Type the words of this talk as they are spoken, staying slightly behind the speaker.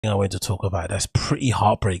I wanted to talk about that's pretty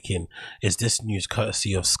heartbreaking is this news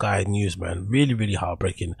courtesy of Sky News, man. Really, really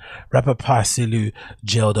heartbreaking. Rapper Pa Salieu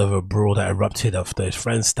jailed over a brawl that erupted after his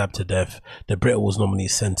friend stabbed to death. The Brit was nominally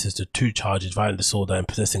sentenced to 2 charges: violent disorder and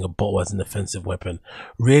possessing a bottle as an offensive weapon.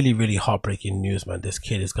 Really, really heartbreaking news, man. This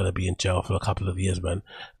kid is gonna be in jail for a couple of years, man.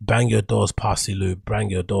 Bang your doors, Pa Salieu. Bang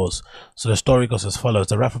your doors. So the story goes as follows: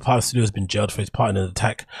 the rapper Pa Salieu has been jailed for his part in an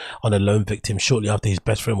attack on a lone victim shortly after his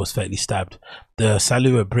best friend was fatally stabbed. The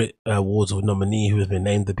Salieu Brit Awards nominee, who has been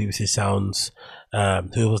named the BBC Sounds,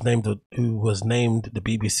 who was named the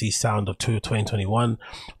BBC Sound of 2021,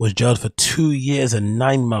 was jailed for 2 years and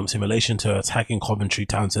 9 months in relation to attacking Coventry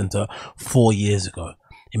Town Centre 4 years ago.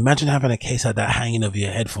 Imagine having a case like that hanging over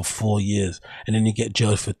your head for 4 years and then you get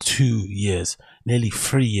jailed for 2 years, nearly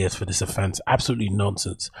 3 years for this offence. Absolutely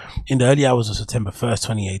nonsense. In the early hours of September 1st,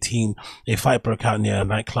 2018, a fight broke out near a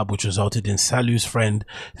nightclub which resulted in Salieu's friend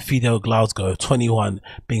Fidel Glasgow, 21,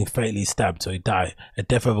 being fatally stabbed, so he died, a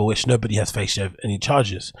death over which nobody has faced any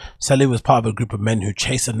charges. Salieu was part of a group of men who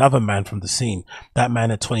chased another man from the scene. That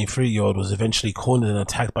man, a 23-year-old, was eventually cornered and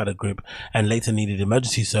attacked by the group and later needed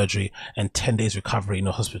emergency surgery and 10 days recovery in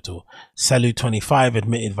a hospital. Salieu, 25,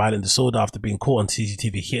 admitted violent disorder after being caught on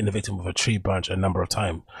CCTV hitting the victim with a tree branch a number of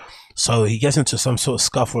times. So he gets into some sort of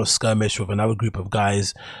scuffle or skirmish with another group of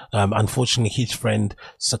guys. Unfortunately, his friend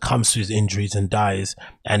succumbs to his injuries and dies.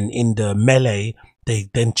 And in the melee,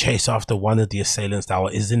 they then chase after one of the assailants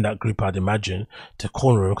that is in that group, I'd imagine, to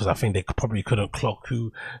corner him, because I think they probably couldn't clock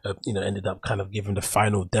who, ended up kind of giving the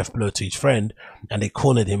final death blow to his friend, and they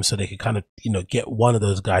cornered him so they could kind of, get one of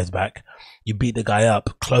those guys back. You beat the guy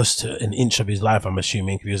up close to an inch of his life, I'm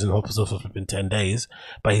assuming, if he was in the hospital for flipping 10 days,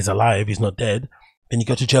 but he's alive, he's not dead. Then you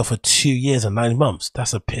go to jail for 2 years and 9 months.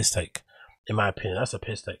 That's a piss take, in my opinion. That's a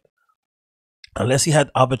piss take. Unless he had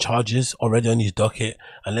other charges already on his docket,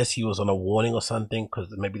 unless he was on a warning or something, because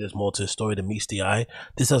maybe there's more to the story than meets the eye,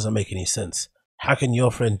 this doesn't make any sense. How can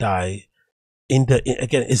your friend die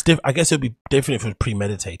again, it's different. I guess it would be different if it was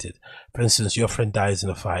premeditated. For instance, your friend dies in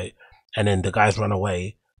a fight and then the guys run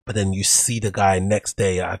away, but then you see the guy next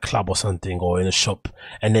day at a club or something or in a shop,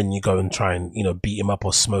 and then you go and try and beat him up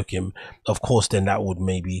or smoke him. Of course, then that would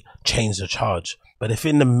maybe change the charge. But if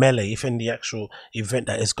in the melee, if in the actual event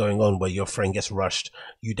that is going on where your friend gets rushed,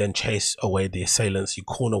 you then chase away the assailants, you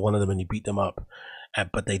corner one of them and you beat them up,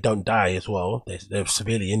 but they don't die as well. They're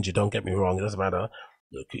severely injured. Don't get me wrong; it doesn't matter,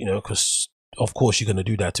 because of course you're going to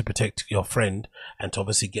do that to protect your friend and to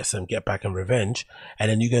obviously get back and revenge,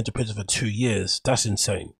 and then you go into prison for 2 years. That's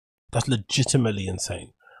insane. That's legitimately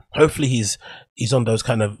insane. Hopefully he's on those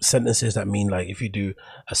kind of sentences that mean, like, if you do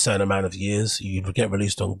a certain amount of years you get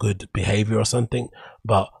released on good behavior or something,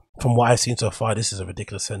 but from what I've seen so far, this is a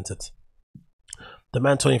ridiculous sentence. The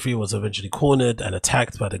man, 23, was eventually cornered and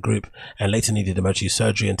attacked by the group and later needed emergency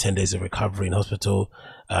surgery and 10 days of recovery in hospital.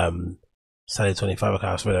 Saturday 25, okay,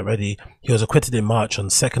 I was read already. He was acquitted in March on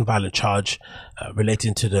second violent charge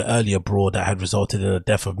relating to the earlier brawl that had resulted in the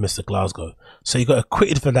death of Mr. Glasgow. So he got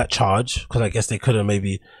acquitted for that charge because I guess they couldn't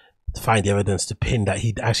maybe find the evidence to pin that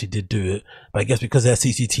he actually did do it. But I guess because there's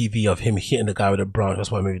CCTV of him hitting the guy with a branch,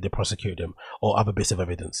 that's why maybe they prosecuted him, or other bits of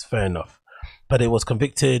evidence. Fair enough. But he was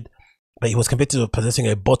convicted of possessing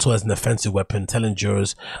a bottle as an offensive weapon, telling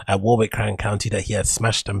jurors at Warwick County that he had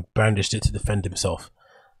smashed and brandished it to defend himself.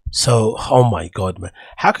 So, oh my god, man.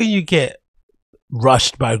 How can you get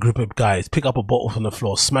rushed by a group of guys, pick up a bottle from the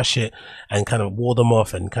floor, smash it, and kind of ward them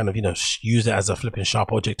off and kind of, use it as a flipping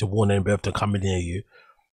sharp object to warn anybody to come near you?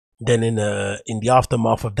 Then in the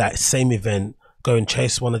aftermath of that same event, go and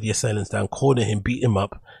chase one of the assailants down, corner him, beat him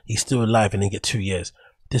up, he's still alive, and then get 2 years.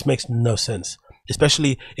 This makes no sense.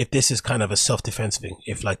 Especially if this is kind of a self-defense thing.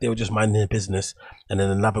 If like they were just minding their business and then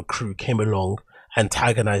another crew came along,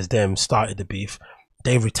 antagonized them, started the beef,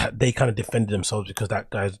 they kind of defended themselves because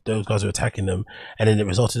those guys were attacking them, and then it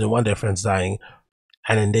resulted in one of their friends dying,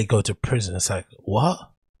 and then they go to prison. It's like, what?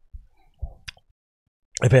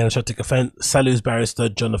 A patriotic offence. Salieu's barrister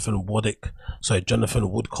Jonathan Woodcock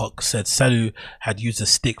said Salieu had used a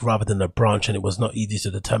stick rather than a branch, and it was not easy to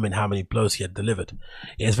determine how many blows he had delivered.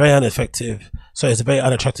 It is very ineffective. So it's a very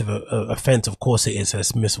unattractive offence. Of course it is,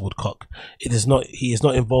 says Miss Woodcock. He is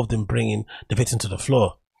not involved in bringing the victim to the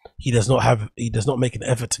floor. He does not make an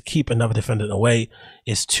effort to keep another defendant away.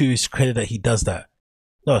 It's to his credit that he does that.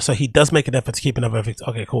 No, so he does make an effort to keep another victim.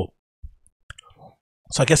 Okay, cool.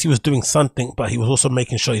 So I guess he was doing something, but he was also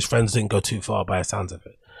making sure his friends didn't go too far by the sounds of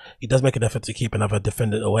it. He does make an effort to keep another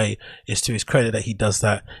defendant away. It's to his credit that he does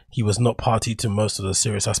that. He was not party to most of the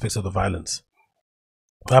serious aspects of the violence.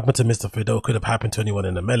 What happened to Mr. Fidel could have happened to anyone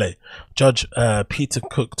in the melee. Judge Peter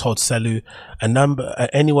Cook told Salieu,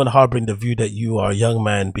 anyone harboring the view that you are a young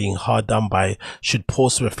man being hard done by should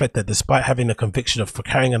pause to reflect that despite having a conviction for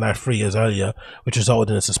carrying a knife 3 years earlier, which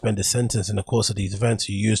resulted in a suspended sentence in the course of these events,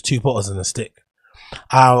 you used 2 bottles and a stick.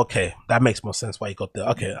 Ah, okay, that makes more sense why he got there.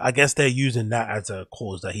 Okay, I guess they're using that as a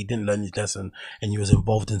cause that he didn't learn his lesson and he was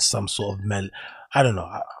involved in some sort of I don't know.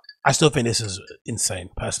 I still think this is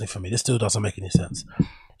insane, personally, for me. This still doesn't make any sense.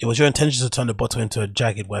 It was your intention to turn the bottle into a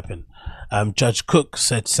jagged weapon. Judge Cook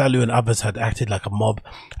said Salieu and others had acted like a mob,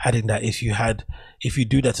 adding that if you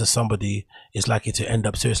do that to somebody, it's likely to end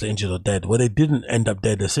up seriously injured or dead. Well, they didn't end up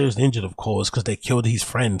dead. They're seriously injured, of course, because they killed his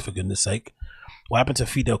friend, for goodness sake. What happened to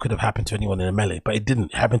Fidel could have happened to anyone in a melee, but it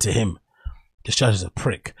didn't happen to him. This judge is a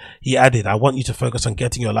prick. He added, I want you to focus on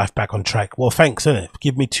getting your life back on track. Well, thanks, innit?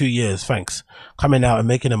 Give me 2 years, thanks. Coming out and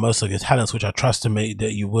making the most of your talents, which I trust to make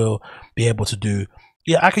that you will be able to do.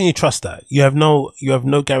 Yeah, how can you trust that? You have no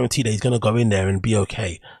guarantee that he's gonna go in there and be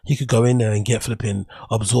okay. He could go in there and get flipping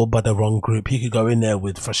absorbed by the wrong group. He could go in there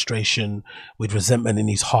with frustration, with resentment in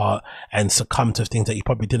his heart, and succumb to things that he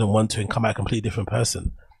probably didn't want to and come out a completely different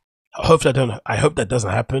person. I hope that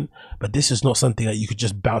doesn't happen, but this is not something that you could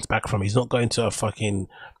just bounce back from. He's not going to a fucking,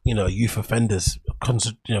 youth offenders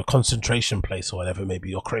concentration place or whatever it may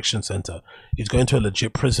be, or correction center. He's going to a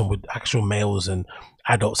legit prison with actual males and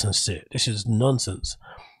adults and shit. This is nonsense.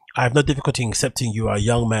 I have no difficulty in accepting you are a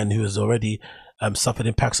young man who has already suffered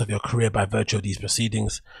impacts of your career by virtue of these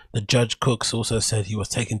proceedings. The judge Cooks also said he was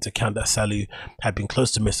taking into account that Salieu had been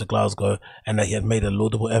close to Mr. Glasgow and that he had made a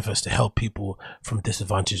laudable efforts to help people from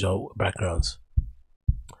disadvantaged backgrounds.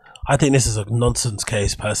 I think this is a nonsense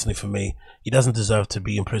case, personally, for me. He doesn't deserve to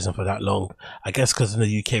be in prison for that long. I guess because in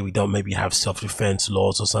the UK we don't maybe have self-defense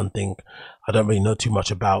laws or something. I don't really know too much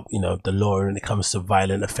about, the law when it comes to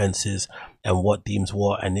violent offences and what deems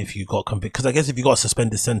what, and if you got convicted. Because I guess if you got a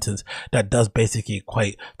suspended sentence, that does basically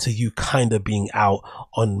equate to you kind of being out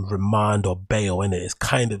on remand or bail, innit? It's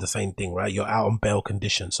kind of the same thing, right? You're out on bail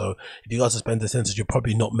conditions. So if you got a suspended sentence, you're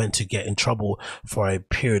probably not meant to get in trouble for a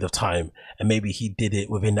period of time. And maybe he did it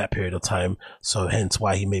within that period of time. So hence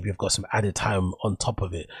why he maybe have got some added time on top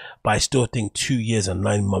of it. But I still think 2 years and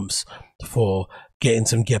 9 months for getting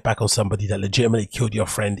some get back on somebody that legitimately killed your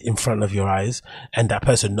friend in front of your eyes, and that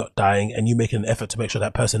person not dying, and you making an effort to make sure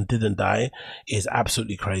that person didn't die, is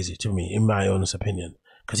absolutely crazy to me, in my honest opinion.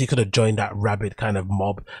 Because he could have joined that rabid kind of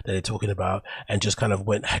mob that they're talking about and just kind of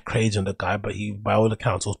went crazy on the guy, but he, by all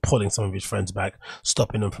accounts, was pulling some of his friends back,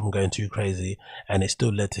 stopping them from going too crazy, and it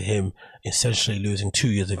still led to him essentially losing 2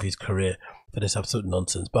 years of his career for this absolute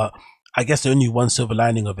nonsense. But I guess the only one silver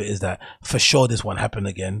lining of it is that for sure this won't happen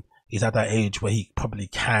again. He's at that age where he probably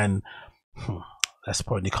can. That's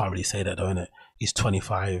probably, can't really say that though, innit? He's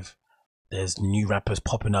 25. There's new rappers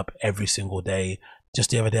popping up every single day.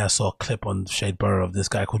 Just the other day I saw a clip on Shade Borough of this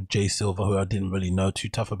guy called Jay Silver, who I didn't really know too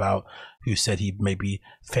tough about, who said he maybe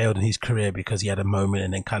failed in his career because he had a moment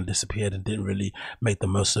and then kind of disappeared and didn't really make the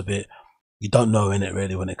most of it. You don't know, in it,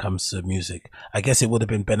 really, when it comes to music. I guess it would have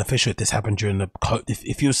been beneficial if this happened during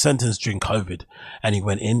if you were sentenced during COVID and you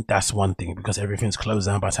went in, that's one thing, because everything's closed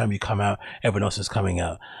down. By the time you come out, everyone else is coming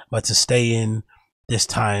out. But to stay in this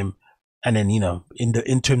time, and then, in the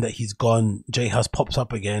interim that he's gone, J Hus pops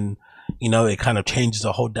up again, it kind of changes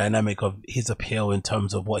the whole dynamic of his appeal in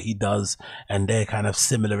terms of what he does, and their kind of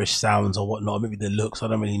similarish sounds or whatnot, maybe the looks, I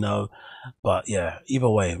don't really know. But yeah, either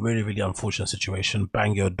way, really, really unfortunate situation.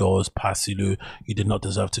 Bang your doors, Pa Salieu. You did not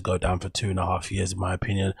deserve to go down for 2.5 years, in my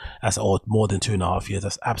opinion. That's more than 2.5 years.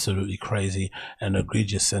 That's absolutely crazy and an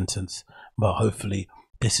egregious sentence. But hopefully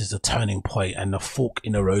this is the turning point and the fork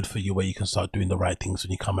in the road for you where you can start doing the right things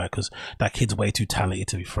when you come out, because that kid's way too talented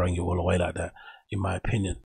to be throwing you all away like that, in my opinion.